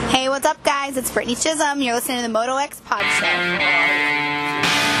what's up, guys? It's Brittany Chisholm. You're listening to the Moto X Pod Show.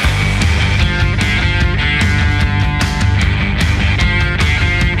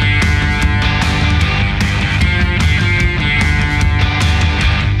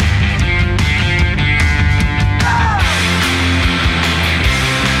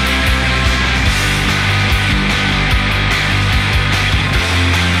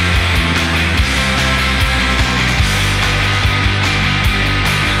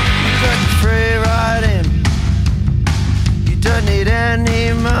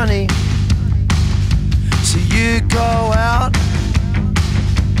 Any money, so you go out,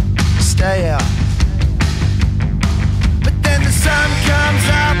 stay out. But then the sun comes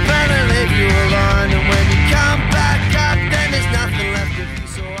up and I leave you alone, and when you come back up, then there's nothing left of you,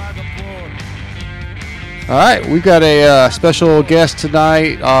 so I got bored. All right, we've got a special guest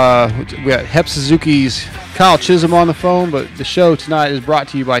tonight. We got Hep Suzuki's Kyle Chisholm on the phone, but the show tonight is brought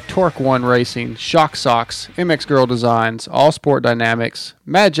to you by Torque One Racing, Shock Socks, MX Girl Designs, All Sport Dynamics,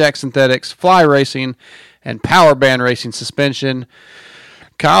 Mad Jack Synthetics, Fly Racing, and Power Band Racing Suspension.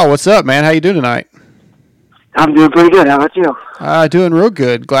 Kyle, what's up, man? How you doing tonight? I'm doing pretty good. How about you? Doing real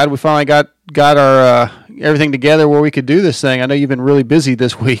good. Glad we finally got our everything together where we could do this thing. I know you've been really busy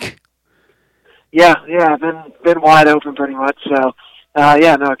this week. Yeah, I've been wide open pretty much. So,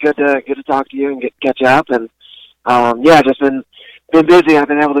 good to talk to you and catch up. And just been busy. I've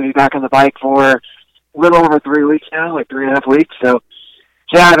been able to be back on the bike for a little over 3 weeks now, like 3.5 weeks. So,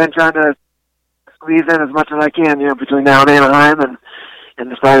 I've been trying to squeeze in as much as I can, between now and Anaheim and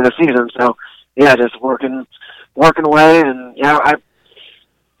the start of the season. So, just working away. And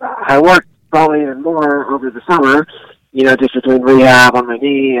I worked probably even more over the summer, just between rehab on my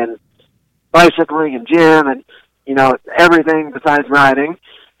knee and bicycling and gym and, everything besides riding,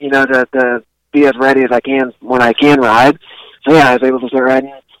 to be as ready as I can when I can ride. So, I was able to start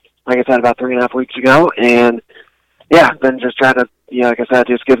riding, like I said, about 3.5 weeks ago. And, been just trying to, like I said,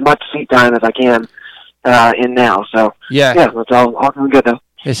 just get as much seat time as I can in now. So, that's all doing good, though.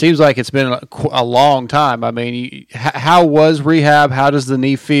 It seems like it's been a long time. I mean, how was rehab? How does the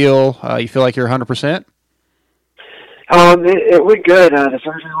knee feel? You feel like you're 100%? It went good. The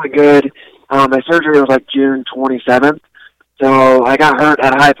surgery went good. My surgery was like June 27th. So I got hurt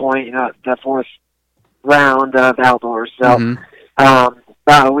at High Point, that fourth round of outdoors. So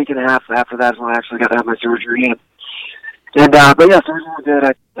about a week and a half after that is when I actually got to have my surgery. But surgery went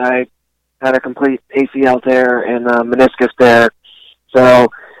good. I had a complete ACL tear and meniscus tear. So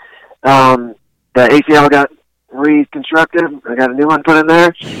the ACL got reconstructed. I got a new one put in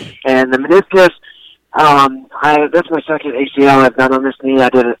there. And the meniscus, that's my second ACL I've done on this knee. I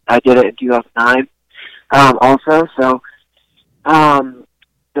did it in 2009 also. So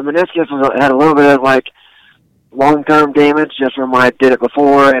the meniscus had a little bit of like long-term damage just from when I did it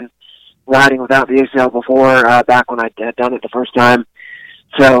before and riding without the ACL before, back when I had done it the first time.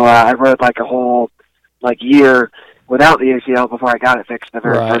 So I rode like a whole year without the ACL before I got it fixed the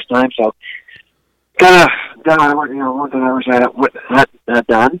very first time. So kind of done one thing I wish I had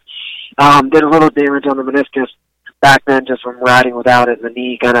done. Did a little damage on the meniscus back then just from riding without it, and the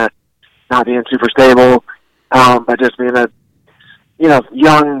knee kind of not being super stable, but just being a,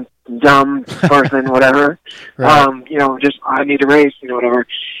 young, dumb person, whatever. Right. Just I need to race, whatever.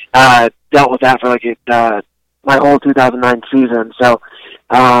 Dealt with that for my whole 2009 season. So,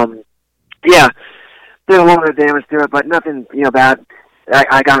 did a little bit of damage to it, but nothing, bad.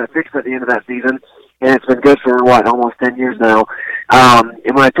 I got it fixed at the end of that season, and it's been good for, almost 10 years now.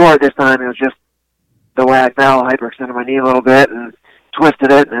 And when I tore it this time, it was just the way I fell, hyperextended my knee a little bit and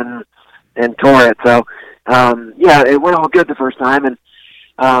twisted it and tore it. So, it went all good the first time, and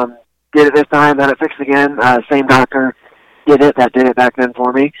did it this time, had it fixed again. Same doctor did it back then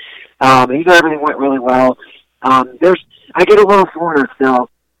for me. He said everything went really well. I get a little soreness still.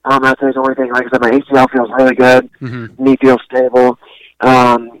 I'd say the only thing, like I said, my ACL feels really good. Knee feels stable.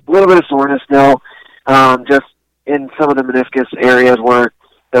 A little bit of soreness still. Just in some of the meniscus areas where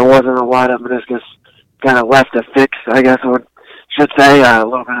there wasn't a lot of meniscus kind of left to fix, I guess I should say. A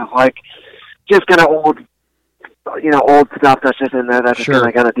little bit of just kind of old stuff that's just in there that I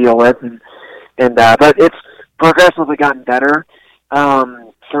just got to deal with. But it's progressively gotten better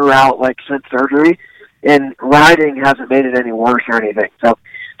throughout, since surgery. And riding hasn't made it any worse or anything. So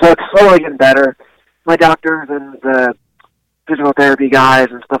it's slowly getting better. My doctors and the physical therapy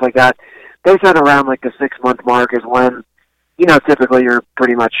guys and stuff like that, they said around the 6-month mark is when, typically you're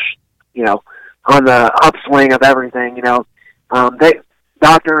pretty much, on the upswing of everything,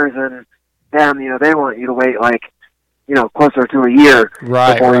 doctors and them, they want you to wait closer to a year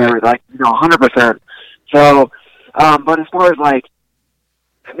before you're 100%. So, but as far as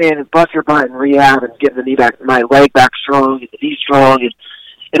man, bust your butt in rehab and getting the knee back, my leg back strong and the knee strong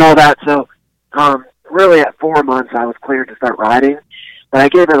and all that. So, really at 4 months I was cleared to start riding, but I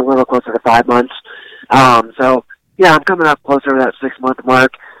gave it a little closer to 5 months. So yeah, I'm coming up closer to that 6 month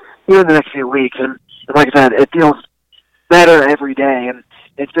mark here in the next few weeks. And like I said, it feels better every day. And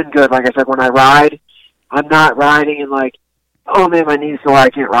it's been good. Like I said, when I ride, I'm not riding and like, oh man, my knee's sore, I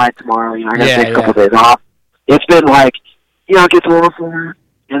can't ride tomorrow. You know, I got to take a couple days off. It's been like, you know, it gets a little sore,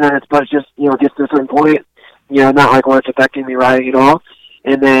 and then but just, you know, gets to a certain point, you know, not like where it's affecting me riding at all.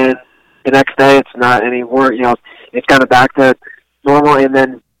 And then the next day, it's not anymore. You know, it's kind of back to normal. And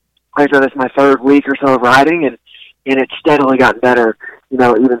then, like I said, this is my 3rd week or so of riding, and it's steadily gotten better, you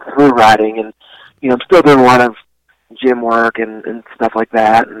know, even through riding. And, you know, I'm still doing a lot of gym work and stuff like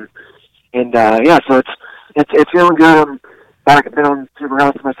that. And yeah, so it's feeling good. I'm back. I've been on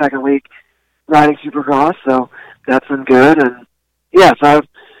Supercross for my 2nd week riding Supercross, so that's been good. And yeah, so I've,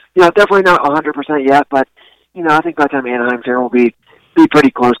 you know, definitely not 100% yet, but, you know, I think by the time Anaheim's here, we'll be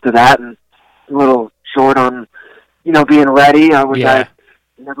pretty close to that, and a little short on, you know, being ready. I wish I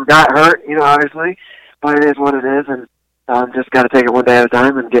never got hurt, you know, obviously, but it is what it is, and just got to take it one day at a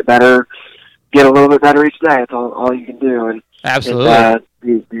time and get better, get a little bit better each day. It's all you can do, and absolutely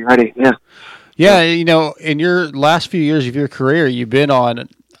and, be ready. Yeah. Yeah, you know, in your last few years of your career, you've been on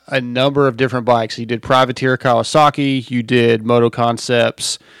a number of different bikes. You did Privateer Kawasaki, you did Moto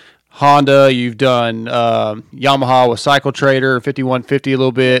Concepts Honda, you've done Yamaha with Cycle Trader, 5150 a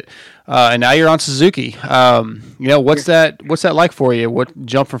little bit, and now you're on Suzuki. You know, what's that like for you? What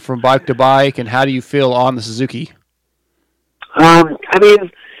jumping from bike to bike, and how do you feel on the Suzuki? I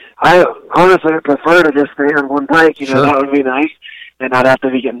mean, I honestly prefer to just stay on one bike. You know, that would be nice, and not have to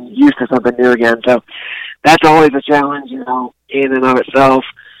be getting used to something new again. So that's always a challenge, you know, in and of itself.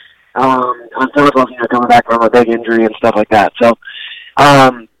 On top of, you know, coming back from a big injury and stuff like that. So,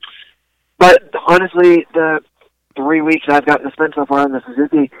 but honestly, the 3 weeks I've gotten to spend so far in the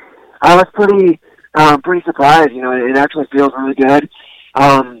Suzuki, I was pretty surprised. You know, it actually feels really good.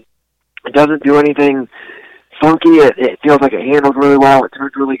 It doesn't do anything funky. It feels like it handles really well. It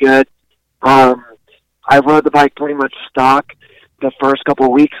turns really good. I rode the bike pretty much stock the first couple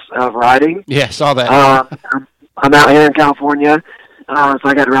of weeks of riding. Yeah, saw that. I'm out here in California, so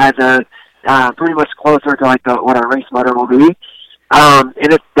I got to ride the pretty much closer to like what our race motor will be.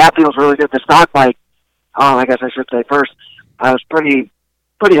 And that feels really good. The stock bike, I guess I should say first, I was pretty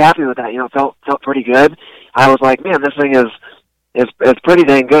happy with that. You know, felt pretty good. I was like, man, this thing is pretty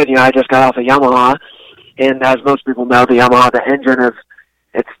dang good. You know, I just got off a Yamaha, and as most people know, the Yamaha, the engine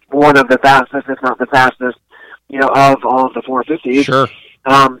it's one of the fastest, if not the fastest, you know, of all of the 450s. Sure.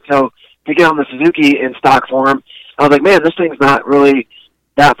 So to get on the Suzuki in stock form, I was like, man, this thing's not really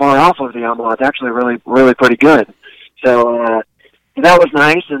that far off of the Yamaha. It's actually really, really pretty good. So that was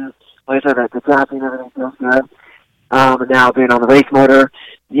nice, and like I said, the chassis and everything feels good. And now being on the race motor,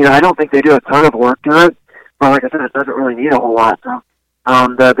 you know, I don't think they do a ton of work to it, but like I said, it doesn't really need a whole lot. So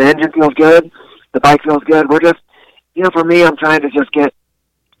the engine feels good, the bike feels good. We're just, you know, for me, I'm trying to just get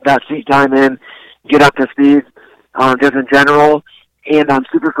that seat time in, get up to speed, just in general, and on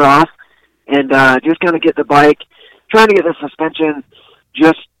Supercross, and just kind of get the bike, trying to get the suspension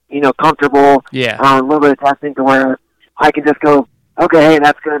just, you know, comfortable. Yeah. A little bit of testing to where I can just go, okay, hey,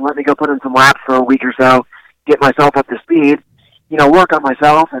 that's good. Let me go put in some laps for a week or so, get myself up to speed, you know, work on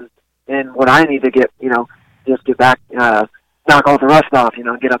myself and what I need to get, you know, just get back, knock all the rust off, you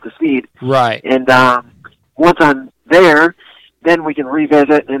know, get up to speed. Right. And once I'm there, then we can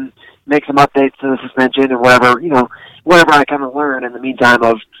revisit and make some updates to the suspension and whatever, you know, whatever I kind of learn in the meantime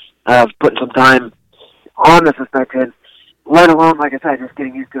of putting some time on the suspension, let alone, like I said, just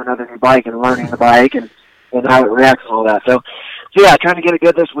getting used to another new bike and learning the bike and how it reacts and all that. So yeah, trying to get it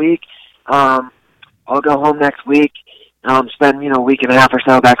good this week. I'll go home next week, spend, you know, a week and a half or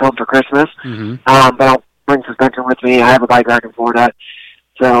so back home for Christmas. Mm-hmm. But I'll bring suspension with me. I have a bike rack in Florida.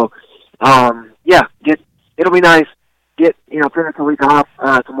 So, yeah, it'll be nice. Finish the week off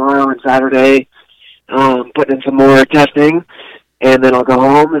tomorrow and Saturday, putting in some more testing, and then I'll go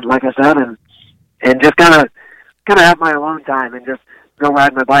home and, like I said, and just kind of have my alone time and just go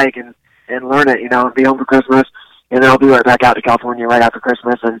ride my bike and learn it, you know, and be home for Christmas, and then I'll be right back out to California right after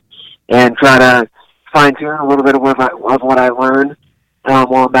Christmas and try to fine tune a little bit of what I learned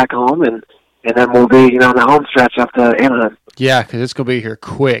while I'm back home, and then we'll be, you know, on the home stretch up to Anaheim. Yeah, because it's gonna be here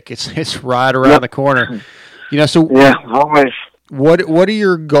quick. It's right around the corner. You know, so yeah, always. What are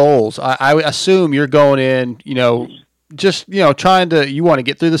your goals? I assume you're going in, you know, just, you know, you want to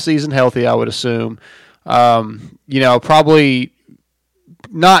get through the season healthy, I would assume. You know, probably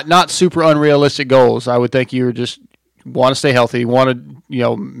not super unrealistic goals. I would think you just want to stay healthy, want to,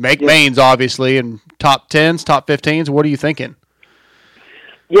 make mains, obviously, and top 10s, top 15s. What are you thinking?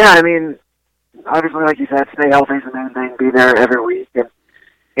 Yeah, I mean, obviously, like you said, stay healthy is the main thing. Be there every week,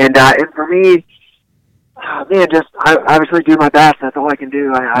 and for me, man, just I obviously do my best. That's all I can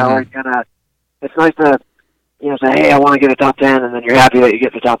do. I always kind of. It's nice to say, hey, I want to get a top 10, and then you're happy that you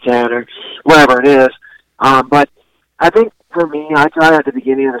get the top 10 or whatever it is. But I think for me, I try at the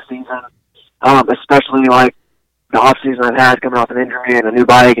beginning of the season, especially like the off season I've had coming off an injury and a new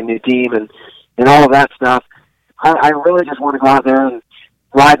bike and new team and all of that stuff. I really just want to go out there and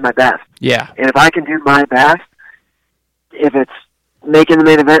ride my best. Yeah. And if I can do my best, if it's making the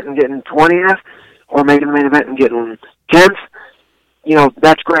main event and getting 20th or making the main event and getting 10th,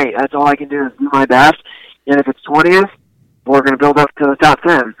 that's great. That's all I can do is do my best. And if it's 20th, we're going to build up to the top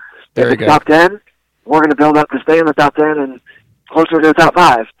 10. If it's top 10, we're going to build up to stay in the top 10 and closer to the top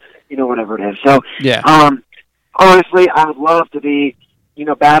 5, whatever it is. So, yeah. Honestly, I would love to be,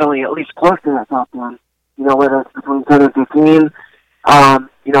 battling at least close to that top 10, whether it's between 10 and 15,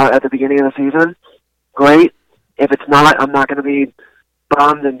 at the beginning of the season. Great. If it's not, I'm not going to be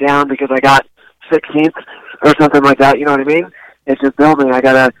bummed and down because I got 16th or something like that. You know what I mean? It's just building. I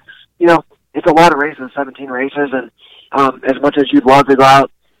got to, it's a lot of races, 17 races, and as much as you'd love to go out,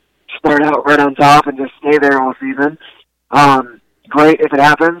 start out right on top and just stay there all season, great if it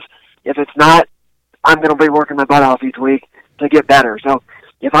happens. If it's not, I'm going to be working my butt off each week to get better. So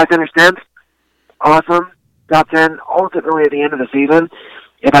if I finish 10th, awesome, top 10. Ultimately, at the end of the season,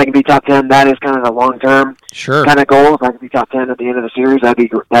 if I can be top 10, that is kind of the long-term kind of goal. If I can be top 10 at the end of the series, that'd be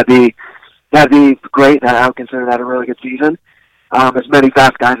great. I would consider that a really good season. As many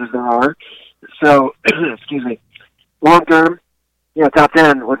fast guys as there are. So, excuse me, long-term, top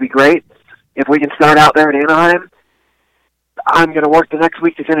 10 would be great. If we can start out there at Anaheim, I'm going to work the next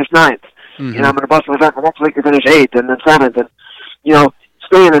week to finish 9th. Mm-hmm. I'm going to bust my butt the next week to finish 8th and then 7th and,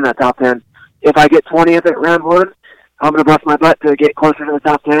 staying in that top 10. If I get 20th at round 1, I'm going to bust my butt to get closer to the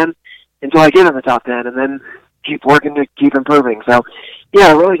top 10 until I get in the top 10 and then keep working to keep improving. So,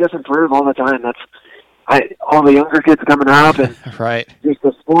 really just improve all the time. That's all the younger kids coming up and right. Just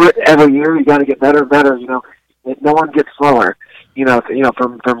the sport every year, you got to get better and better. No one gets slower,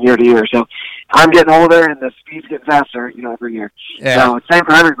 from year to year. So I'm getting older and the speeds get faster, every year. Yeah. So it's same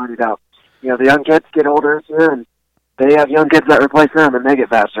for everybody though. The young kids get older here and they have young kids that replace them and they get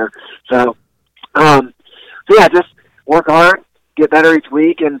faster. So just work hard, get better each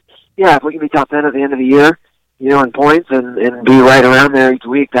week, and if we can be top 10 at the end of the year, in points and be right around there each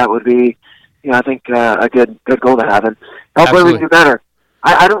week, that would be, I think a good goal to have, and hopefully we can do better.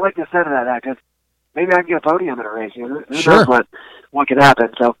 I don't like to set it at that because maybe I can get a podium in a race. Who knows what can happen?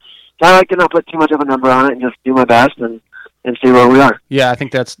 So I like to not put too much of a number on it and just do my best and see where we are. Yeah, I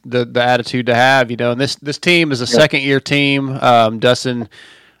think that's the attitude to have. And this team is a second-year team. Dustin,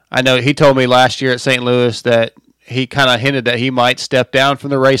 I know he told me last year at St. Louis that he kind of hinted that he might step down from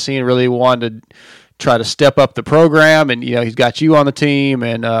the racing and really wanted to try to step up the program, and he's got you on the team,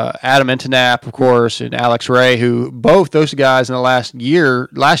 and Adam Entenap, of course, and Alex Ray, who both those guys in the last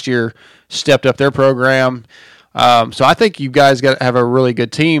year stepped up their program. So I think you guys got to have a really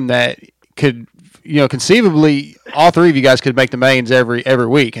good team that could, conceivably, all three of you guys could make the mains every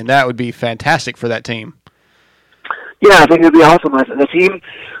week, and that would be fantastic for that team. Yeah, I think it'd be awesome. The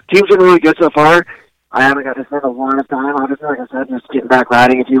team's been really good so far. I haven't got to spend a lot of time, obviously, like I said, just getting back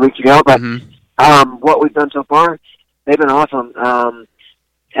riding a few weeks ago, but. Mm-hmm. What we've done so far, they've been awesome.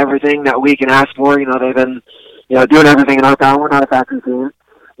 Everything that we can ask for, they've been, doing everything in our power. We're not a factory team,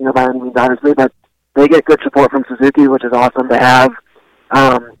 by any means, obviously, but they get good support from Suzuki, which is awesome to have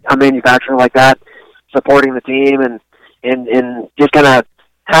a manufacturer like that supporting the team and just kind of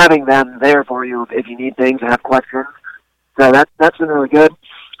having them there for you if you need things and have questions. So that's been really good.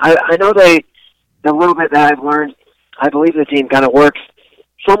 I know the little bit that I've learned, I believe the team kind of works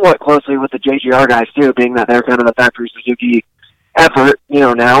somewhat closely with the JGR guys too, being that they're kind of the factory Suzuki effort,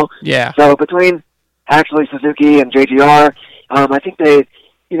 now. Yeah. So between actually Suzuki and JGR, I think they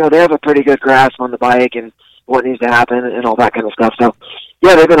have a pretty good grasp on the bike and what needs to happen and all that kind of stuff. So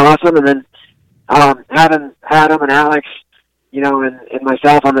yeah, they've been awesome. And then having Adam and Alex, and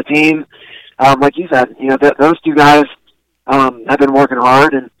myself on the team, like you said, those two guys have been working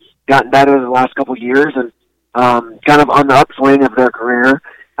hard and gotten better the last couple of years and kind of on the upswing of their career,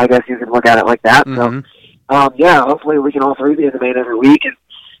 I guess you could look at it like that. Mm-hmm. So, hopefully we can all three be in the main every week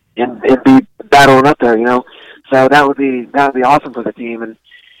and be battling up there, So that would be awesome for the team. And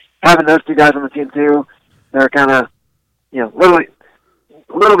having those two guys on the team too, they're kind of,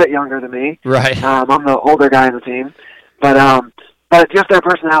 a little bit younger than me. Right. I'm the older guy on the team, but just their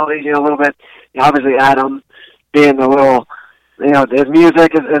personalities, a little bit. Obviously, Adam being the his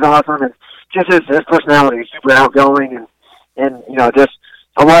music is awesome, and just his personality is super outgoing and just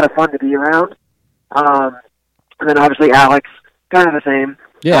a lot of fun to be around. And then obviously Alex, kind of the same.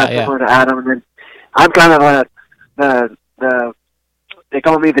 Similar to Adam, and then I'm kind of the they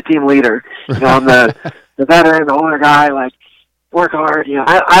call me the team leader. I'm the veteran, the older guy, like work hard.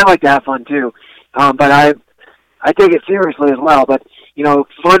 I like to have fun too, but I take it seriously as well. But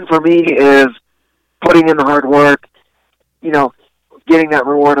fun for me is putting in the hard work. Getting that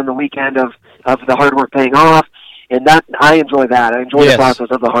reward on the weekend of the hard work paying off, and that I enjoy that. I enjoy the process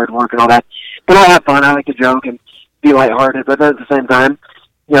of the hard work and all that. But I have fun. I like to joke and be lighthearted, but at the same time,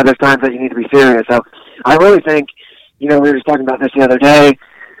 there's times that you need to be serious. So I really think, we were just talking about this the other day.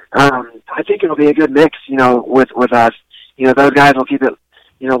 I think it'll be a good mix, with us. Those guys will keep it,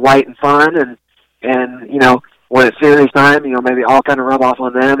 light and fun, and when it's serious time, maybe I'll kind of rub off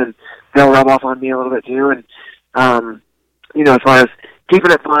on them, and they'll rub off on me a little bit too. And as far as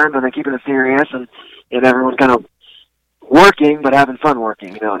keeping it fun, but then keeping it serious, and everyone kind of working but having fun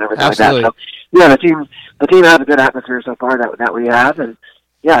working, and everything Absolutely. like that. So the team has a good atmosphere so far that we have, and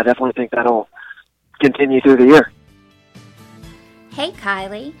I definitely think that'll continue through the year. Hey,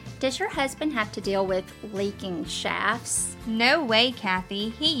 Kylie, does your husband have to deal with leaking shafts? No way, Kathy.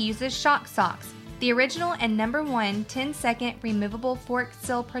 He uses Shock Socks, the original and #1 10-second removable fork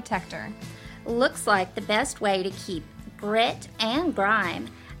seal protector. Looks like the best way to keep grit and grime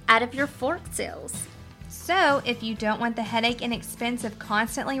out of your fork seals. So, if you don't want the headache and expense of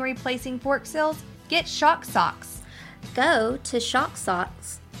constantly replacing fork seals, get Shock Socks. Go to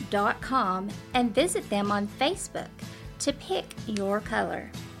shocksocks.com and visit them on Facebook to pick your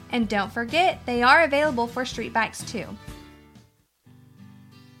color. And don't forget, they are available for street bikes too.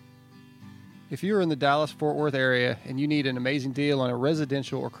 If you're in the Dallas-Fort Worth area and you need an amazing deal on a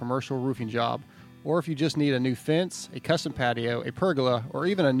residential or commercial roofing job, or if you just need a new fence, a custom patio, a pergola, or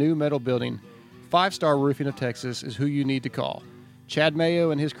even a new metal building, 5 Star Roofing of Texas is who you need to call. Chad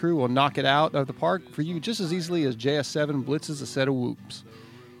Mayo and his crew will knock it out of the park for you just as easily as JS7 blitzes a set of whoops.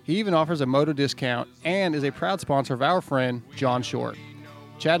 He even offers a moto discount and is a proud sponsor of our friend, John Short.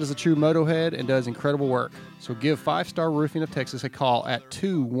 Chad is a true moto head and does incredible work, so give 5 Star Roofing of Texas a call at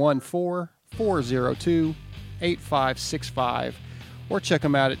 214-402-8565 or check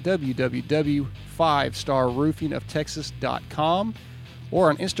them out at www.5starroofingoftexas.com or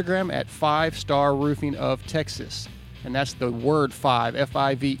on Instagram at 5 Star Roofing of Texas. And that's the word 5,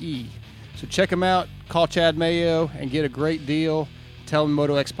 F-I-V-E. So check them out, call Chad Mayo, and get a great deal. Tell them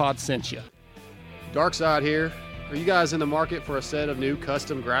Moto X Pod sent you. Dark Side here. Are you guys in the market for a set of new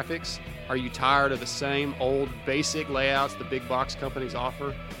custom graphics? Are you tired of the same old basic layouts the big box companies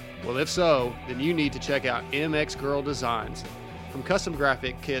offer? Well, if so, then you need to check out MX Girl Designs. From custom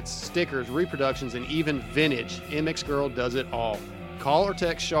graphic kits, stickers, reproductions, and even vintage, MX Girl does it all. Call or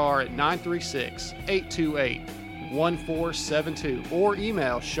text Shar at 936-828-1472 or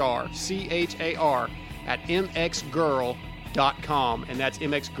email Shar, C-H-A-R, at mxgirl.com, and that's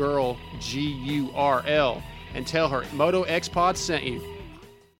MXGirl, G-U-R-L, and tell her Moto X Pod sent you.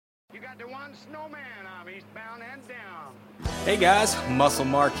 You got the one snowman, I'm eastbound and down. Hey guys, Muscle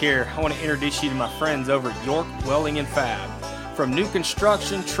Mark here. I want to introduce you to my friends over at York Welding and Fab. From new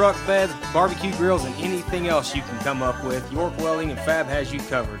construction, truck beds, barbecue grills, and anything else you can come up with, York Welding and Fab has you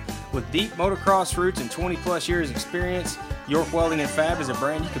covered. With deep motocross roots and 20 plus years experience, York Welding and Fab is a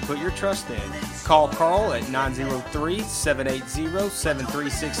brand you can put your trust in. Call Carl at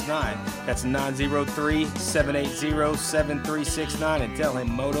 903-780-7369. That's 903-780-7369 and tell him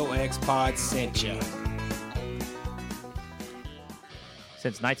Moto X Pod sent you.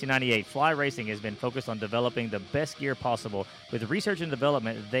 Since 1998, Fly Racing has been focused on developing the best gear possible. With research and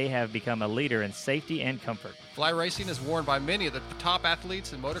development, they have become a leader in safety and comfort. Fly Racing is worn by many of the top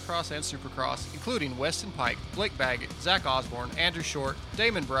athletes in motocross and supercross, including Weston Pike, Blake Baggett, Zach Osborne, Andrew Short,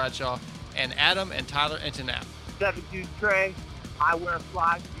 Damon Bradshaw, and Adam and Tyler Entenap. 72 Trey, I wear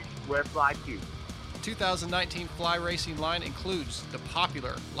Fly, you should wear Fly too. The 2019 Fly Racing line includes the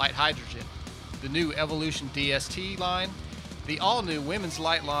popular Light Hydrogen, the new Evolution DST line, the all-new Women's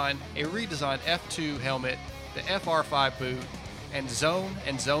Light line, a redesigned F2 helmet, the FR5 boot, and Zone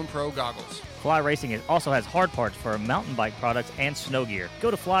Pro goggles. Fly Racing also has hard parts for mountain bike products and snow gear.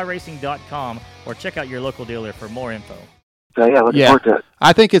 Go to flyracing.com or check out your local dealer for more info. So looking forward to it.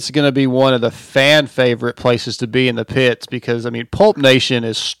 I think it's going to be one of the fan favorite places to be in the pits because, I mean, Pulp Nation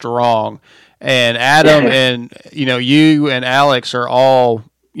is strong. And Adam and, you and Alex are all,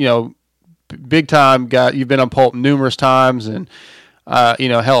 big time guy. You've been on Pulp numerous times, and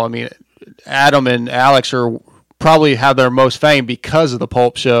Adam and Alex are probably have their most fame because of the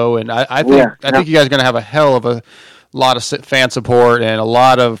Pulp show, and I think you guys are going to have a hell of a lot of fan support and a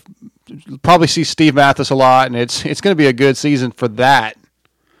lot of probably see Steve Mathis a lot, and it's going to be a good season for that.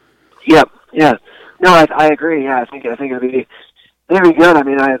 Yep. Yeah. No, I agree. Yeah, I think it'll be good. I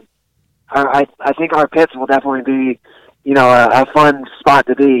mean, I think our pits will definitely be, a fun spot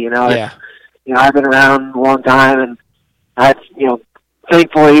to be. Yeah. I've been around a long time, and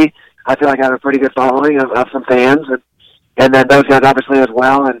thankfully, I feel like I have a pretty good following of some fans, and then those guys obviously as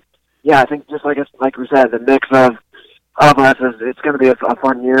well. And yeah, I think just like we said, the mix of us it's going to be a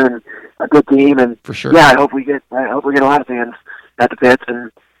fun year and a good team. And for sure, yeah, I hope we get a lot of fans at the pits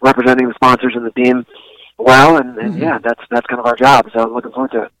and representing the sponsors and the team well. And yeah, that's kind of our job. So I'm looking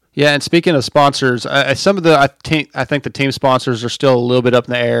forward to it. Yeah, and speaking of sponsors, some of I think the team sponsors are still a little bit up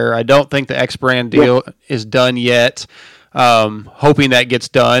in the air. I don't think the X Brand deal is done yet. Hoping that gets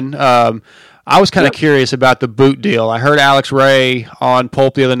done. I was kind of curious about the boot deal. I heard Alex Ray on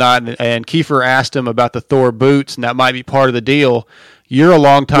Pulp the other night, and Kiefer asked him about the Thor boots, and that might be part of the deal. You're a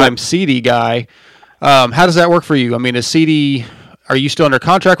longtime CD guy. How does that work for you? I mean, is CD? Are you still under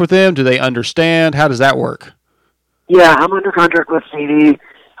contract with them? Do they understand? How does that work? Yeah, I'm under contract with CD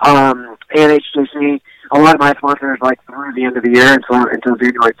and HJC. A lot of my sponsors through the end of the year until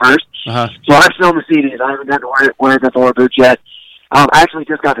January 1st. Uh-huh. So I'm still in the CDs. I haven't gotten to wear the Thor boots yet. I actually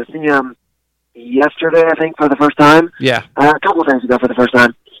just got to see them yesterday, I think, for the first time. Yeah. A couple of days ago for the first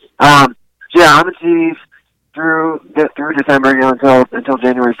time. So yeah, I'm in CDs through December, until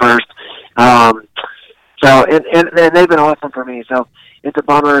January 1st. So and they've been awesome for me. So it's a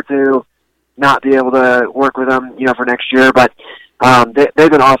bummer to not be able to work with them, for next year. But they've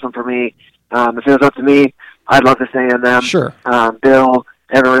been awesome for me. If it was up to me, I'd love to stay in them. Sure. Bill,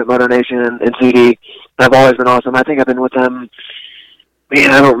 Everett, Motor Nation, and CD have always been awesome. I think I've been with them.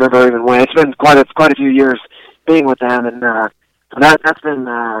 Man, I don't remember even when. It's been quite a few years being with them, and that's been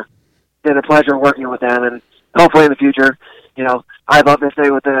a pleasure working with them. And hopefully in the future, I'd love to stay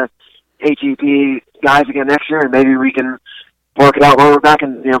with the HEP guys again next year, and maybe we can work it out when we're back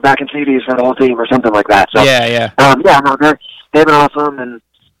in CDs for the whole team or something like that. So yeah. They've been awesome, and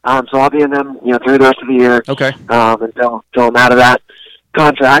so I'll be in them, through the rest of the year. Okay. Until I'm out of that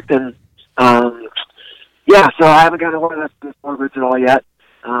contract, and so I haven't gotten to wear the Thor boots at all yet.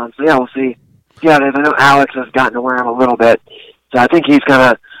 So yeah, we'll see. Yeah, I know Alex has gotten to wear them a little bit, so I think he's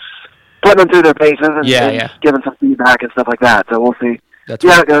kind of putting them through their paces and giving some feedback and stuff like that. So we'll see. That's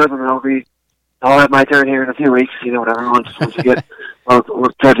how it goes, and I'll have my turn here in a few weeks. Whatever once we get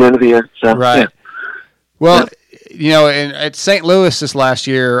towards the end of the year. So right. Yeah. Well. At St. Louis this last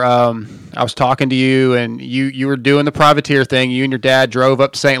year, I was talking to you, and you were doing the privateer thing. You and your dad drove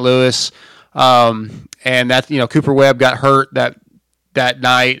up to St. Louis, and that Cooper Webb got hurt that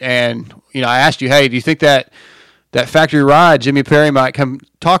night, and I asked you, hey, do you think that factory ride Jimmy Perry might come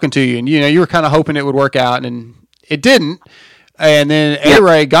talking to you? And you were kind of hoping it would work out, and it didn't. And then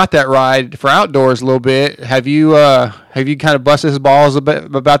A-Ray got that ride for outdoors a little bit. Have you kind of busted his balls a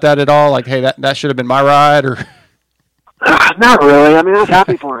bit about that at all? Like, hey, that should have been my ride, or? Not really. I mean, I was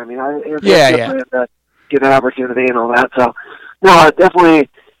happy for him. It was good to get that opportunity and all that. So, no, definitely,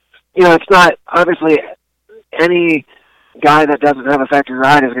 it's not, obviously, any guy that doesn't have a factory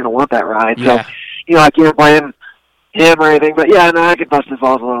ride is going to want that ride. Yeah. So, I can't blame him or anything. But, yeah, no, I could bust his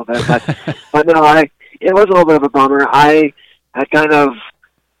balls a little bit. But no, it was a little bit of a bummer. I kind of,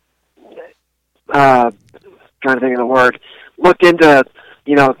 trying to think of the word, looked into,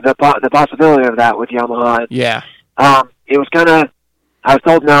 the possibility of that with Yamaha. Yeah. It was I was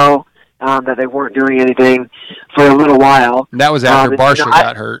told no, that they weren't doing anything for a little while. And that was after Barsha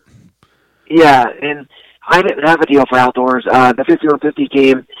got hurt. Yeah, and I didn't have a deal for outdoors. The 5150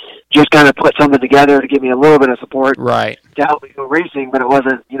 team just kind of put something together to give me a little bit of support. Right. To help me go racing, but it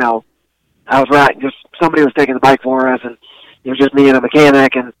wasn't, I was right. Just somebody was taking the bike for us, and it was just me and a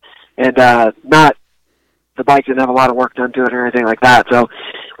mechanic, and not, the bike didn't have a lot of work done to it or anything like that. So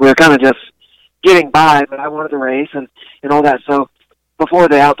we were kind of just getting by, but I wanted to race and all that. So before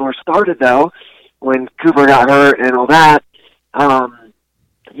the outdoors started, though, when Cooper got hurt and all that, I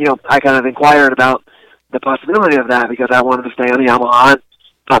kind of inquired about the possibility of that because I wanted to stay on the Yamaha.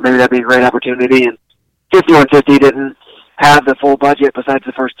 Thought maybe that'd be a great opportunity. And 5150 didn't have the full budget besides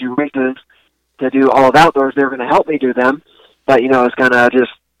the first 2 races to do all of outdoors. They were going to help me do them, but it's kind of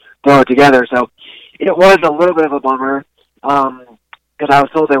just throw it together. So it was a little bit of a bummer. Because I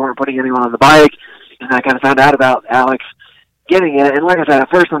was told they weren't putting anyone on the bike, and I kind of found out about Alex getting it. And like I said, at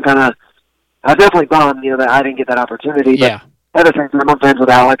first I was definitely bummed, that I didn't get that opportunity. Yeah. But at the same time, I'm friends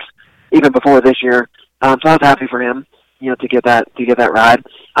with Alex even before this year, so I was happy for him, to get that ride.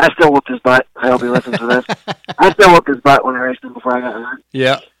 I still whooped his butt. I hope he listens to this. I still whooped his butt when I raced him before I got hurt.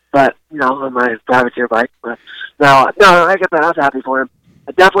 Yeah. but on my privateer bike. But no, I guess I was happy for him.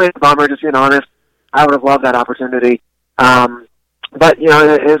 Definitely a bummer, just being honest. I would have loved that opportunity. But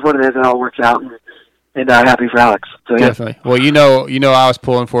it is what it is. It all works out, and happy for Alex. So yeah. Definitely. Well, I was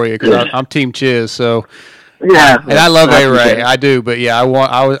pulling for you because I'm Team Chiz. So yeah, and I love A-Ray. I do, but yeah,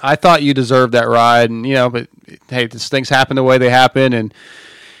 I thought you deserved that ride, and but hey, these things happen the way they happen, and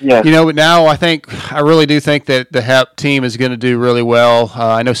yeah, but now I really do think that the HEP team is going to do really well.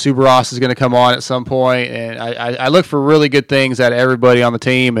 I know Subaros is going to come on at some point, and I look for really good things out of everybody on the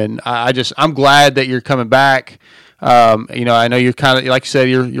team, and I'm glad that you're coming back. I know you're kind of, like you said,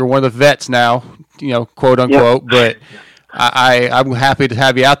 you're one of the vets now, quote unquote, but I'm happy to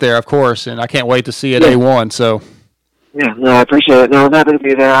have you out there, of course, and I can't wait to see you at A1. So yeah, no, I appreciate it. No, I'm happy to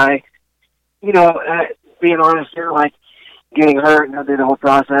be there. Being honest here, like getting hurt and through the whole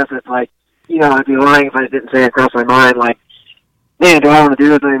process, it's like, I'd be lying if I didn't say it crossed my mind, like, man, do I want to do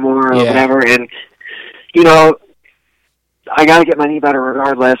this anymore or whatever? And I got to get my knee better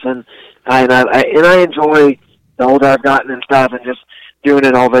regardless, and I enjoy the older I've gotten and stuff, and just doing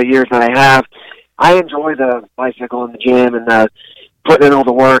it all the years that I have. I enjoy the bicycle in the gym and putting in all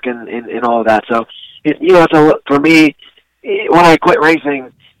the work and all of that. So, so for me, when I quit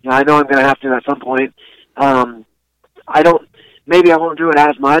racing, I know I'm going to have to at some point. Maybe I won't do it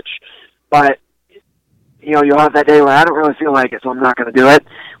as much, but you'll have that day where I don't really feel like it, so I'm not going to do it.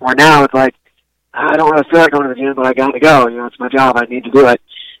 Or now it's like, I don't really feel like going to the gym, but I got to go. It's my job. I need to do it.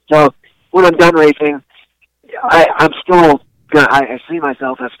 So when I'm done racing, I'm still I see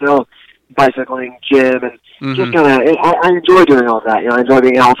myself as still bicycling, gym, and just kind of. I enjoy doing all of that. I enjoy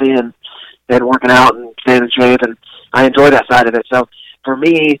being healthy and working out and staying in shape, and I enjoy that side of it. So for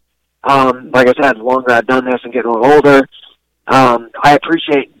me, like I said, the longer I've done this and getting a little older, I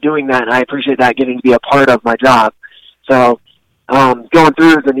appreciate doing that, and I appreciate that getting to be a part of my job. So going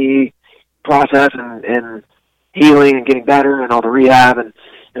through the knee process and healing and getting better and all the rehab and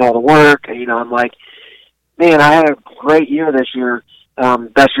all the work, I'm like, man, I had a great year this year,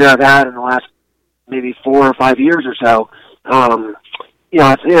 best year I've had in the last maybe 4 or 5 years or so.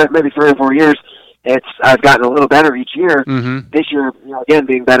 Maybe 3 or 4 years. I've gotten a little better each year. This year, again,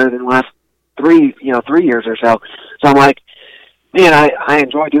 being better than the last 3 years or so. So I'm like, man, I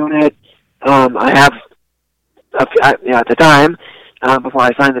enjoy doing it. I have, at the time, before I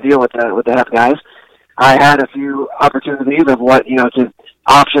signed the deal with the HEP guys, I had a few opportunities of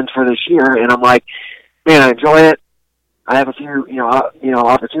options for this year, and I'm like, man, I enjoy it. I have a few,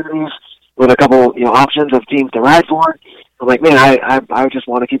 opportunities with a couple, options of teams to ride for. I'm like, man, I just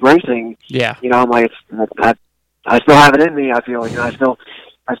want to keep racing. Yeah. I'm like, I still have it in me. I feel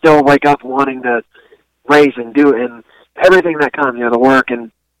I still wake up wanting to race and do it and everything that comes, the work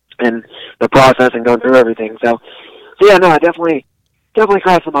and the process and going through everything. So yeah, no, I definitely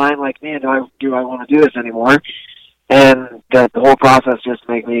crossed the mind. Like, man, do I want to do this anymore? And the whole process just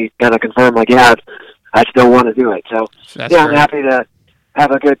made me kind of confirm, like, yeah, I still want to do it. So That's yeah, great. I'm happy to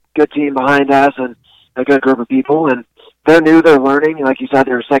have a good team behind us and a good group of people. And they're new, they're learning. Like you said,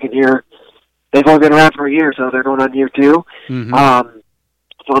 their second year. They've only been around for a year, so they're going on year 2. So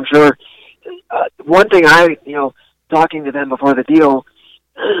I'm sure one thing talking to them before the deal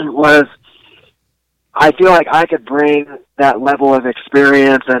was I feel like I could bring that level of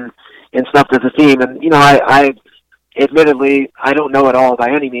experience and stuff to the team. And, I admittedly, I don't know it all by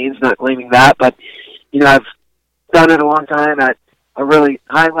any means, not claiming that, but, I've done it a long time at a really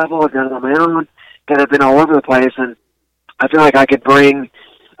high level. I've done it on my own, kind of been all over the place, and I feel like I could bring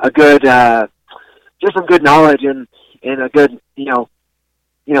a good, just some good knowledge and a good,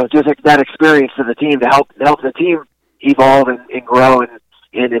 just that experience to the team to help the team evolve and grow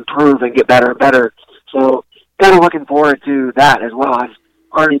and improve and get better and better. So kind of looking forward to that as well. I've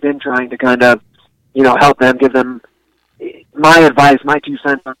already been trying to kind of, help them, give them my advice, my 2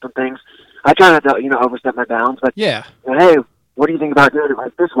 cents on some things. I try not to, overstep my bounds, but Yeah. Hey, what do you think about doing it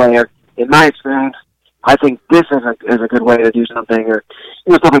like this way? Or in my experience, I think this is a good way to do something, or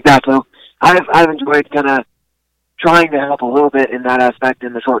stuff like that. So I've enjoyed kind of trying to help a little bit in that aspect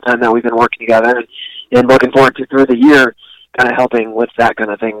in the short time that we've been working together, and looking forward to through the year, kind of helping with that kind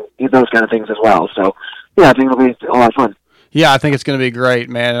of thing, those kind of things as well. So yeah, I think it'll be a lot of fun. Yeah, I think it's going to be great,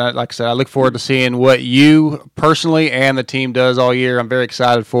 man. And like I said, I look forward to seeing what you personally and the team does all year. I'm very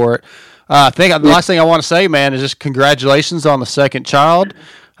excited for it. I think the last thing I want to say, man, is just congratulations on the second child.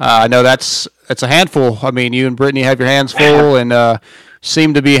 I know it's a handful. I mean, you and Brittany have your hands full and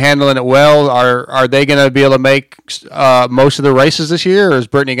seem to be handling it well. Are they going to be able to make most of the races this year, or is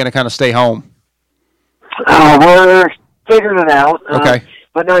Brittany going to kind of stay home? We're figuring it out. Okay.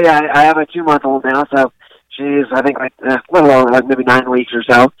 But no, yeah, I have a 2-month-old now, so She's, I think, like, like maybe 9 weeks or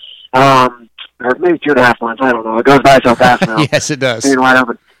so. Or maybe 2.5 months. I don't know. It goes by so fast now. Yes, it does. Being wide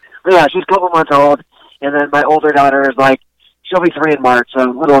open. But yeah, she's a couple months old. And then my older daughter is like, she'll be 3 in March, so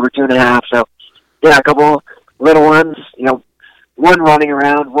a little over 2.5. So, yeah, a couple little ones, one running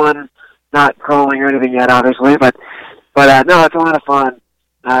around, one not crawling or anything yet, obviously. But no, it's a lot of fun.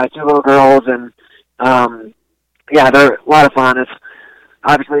 2 little girls, and, yeah, they're a lot of fun. It's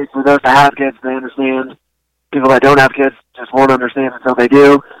obviously for those that have kids, they understand. People that don't have kids just won't understand until they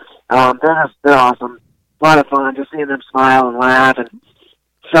do. They're awesome. A lot of fun, just seeing them smile and laugh, and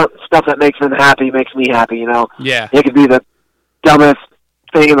stuff that makes them happy makes me happy, Yeah. It could be the dumbest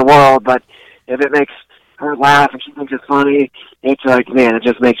thing in the world, but if it makes her laugh and she thinks it's funny, it's like, man, it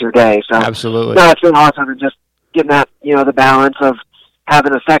just makes her day. So Absolutely. no, it's been awesome, and just getting that, the balance of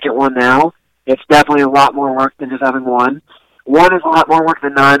having a second one now. It's definitely a lot more work than just having one. One is a lot more work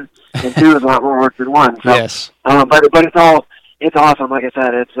than none, and 2 is a lot more work than 1. So, Yes. but it's awesome. Like I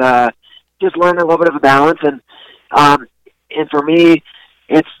said, it's just learning a little bit of a balance, and for me,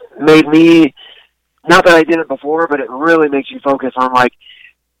 it's made me, not that I did it before, but it really makes you focus on, like,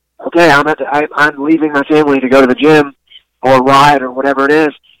 okay, I'm leaving my family to go to the gym or ride or whatever it is.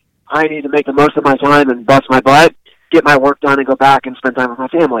 I need to make the most of my time and bust my butt, get my work done, and go back and spend time with my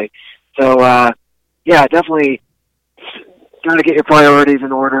family. So, yeah, definitely got to get your priorities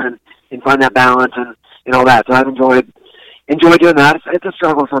in order and find that balance and all that. So I've enjoyed doing that. It's a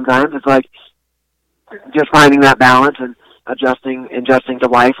struggle sometimes. It's like just finding that balance and adjusting to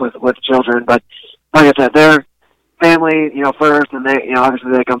life with children. But like I said, they're family, first, and they,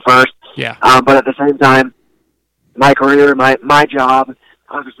 obviously they come first. Yeah. But at the same time, my career, my job,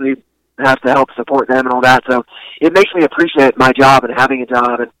 obviously has to help support them and all that. So it makes me appreciate my job and having a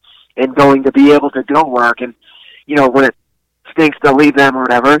job and going to be able to go work. And, when it stinks to leave them or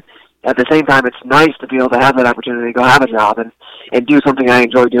whatever, at the same time, it's nice to be able to have that opportunity to go have a job and do something I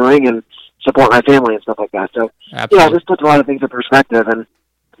enjoy doing and support my family and stuff like that. So, Absolutely. yeah, it just puts a lot of things in perspective and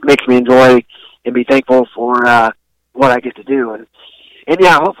makes me enjoy and be thankful for what I get to do. And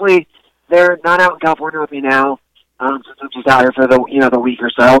yeah, hopefully they're not out in California with me now, since I'm just out here for the week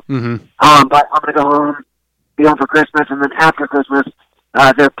or so. Mm-hmm. But I'm going to go home, be home for Christmas, and then after Christmas,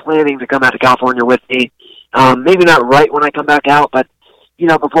 they're planning to come out to California with me. Maybe not right when I come back out, but,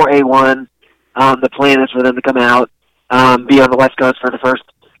 before A1, the plan is for them to come out, be on the West Coast for the first,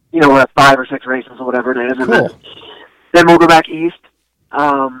 5 or 6 races or whatever it is. And Cool. then we'll go back east,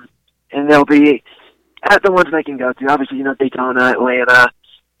 and they'll be at the ones they can go to. Obviously, Daytona, Atlanta,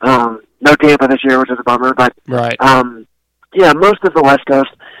 no Tampa this year, which is a bummer, but Right. yeah, most of the West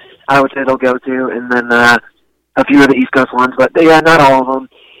Coast, I would say they'll go to, and then a few of the East Coast ones, but yeah, not all of them.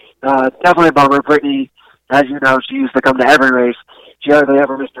 Definitely a bummer. Brittany, as you know, she used to come to every race. She hardly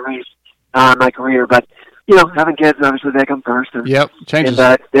ever missed a race in my career, but having kids, obviously they come first. And, Yep. Changes.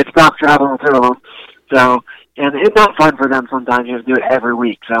 And it stops traveling through them. So, and it's not fun for them sometimes. You have to do it every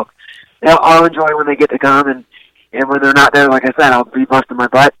week. So I'll enjoy when they get to come, and when they're not there, like I said, I'll be busting my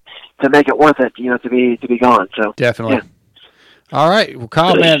butt to make it worth it, to be gone. So Definitely. Yeah. All right. Well,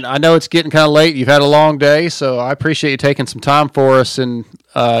 Kyle, man, I know it's getting kind of late. You've had a long day, so I appreciate you taking some time for us and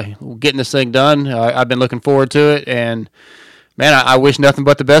getting this thing done. I've been looking forward to it, and, man, I wish nothing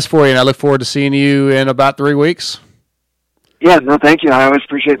but the best for you, and I look forward to seeing you in about 3 weeks. Yeah, no, thank you. I always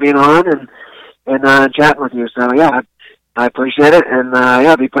appreciate being on and chatting with you. So, yeah, I appreciate it, and, yeah,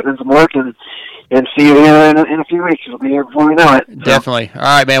 I'll be putting in some work and see you here in a few weeks. We'll be here before we know it. So. Definitely. All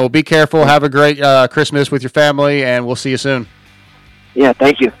right, man. Well, be careful. Have a great Christmas with your family, and we'll see you soon. Yeah,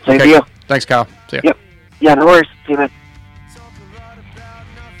 thank you. Same Okay. to you. Thanks, Kyle. See ya. Yep. Yeah, no worries. See you, man. Talk a lot about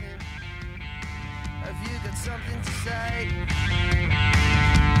nothing. Have you got something to say?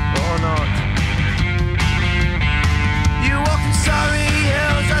 Or not? You walking sorry